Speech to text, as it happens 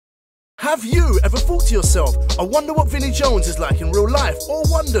Have you ever thought to yourself, I wonder what Vinnie Jones is like in real life, or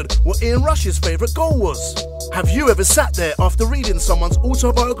wondered what Ian Rush's favourite goal was? Have you ever sat there after reading someone's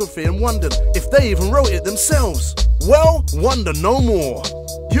autobiography and wondered if they even wrote it themselves? Well, wonder no more.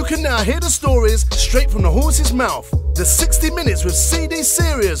 You can now hear the stories straight from the horse's mouth. The 60 Minutes with CD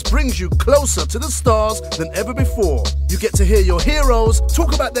series brings you closer to the stars than ever before. You get to hear your heroes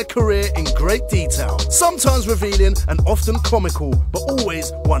talk about their career in great detail, sometimes revealing and often comical, but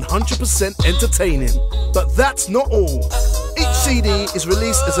always 100% entertaining. But that's not all. Each CD is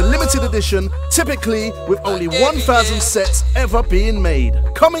released as a limited edition, typically with only 1,000 sets ever being made.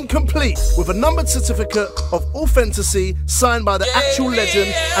 Coming complete with a numbered certificate of authenticity signed by the actual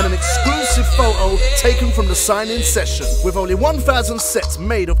legend and an exclusive photo taken from the signing session. With only 1,000 sets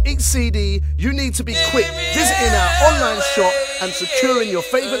made of each CD, you need to be quick visiting our online shop and securing your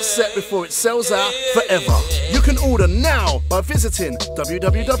favourite set before it sells out forever. You can order now by visiting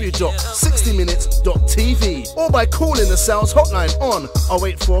www.60minutes.tv or by calling the sales hotline on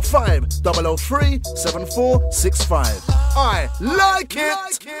 0845 003 7465. I like it!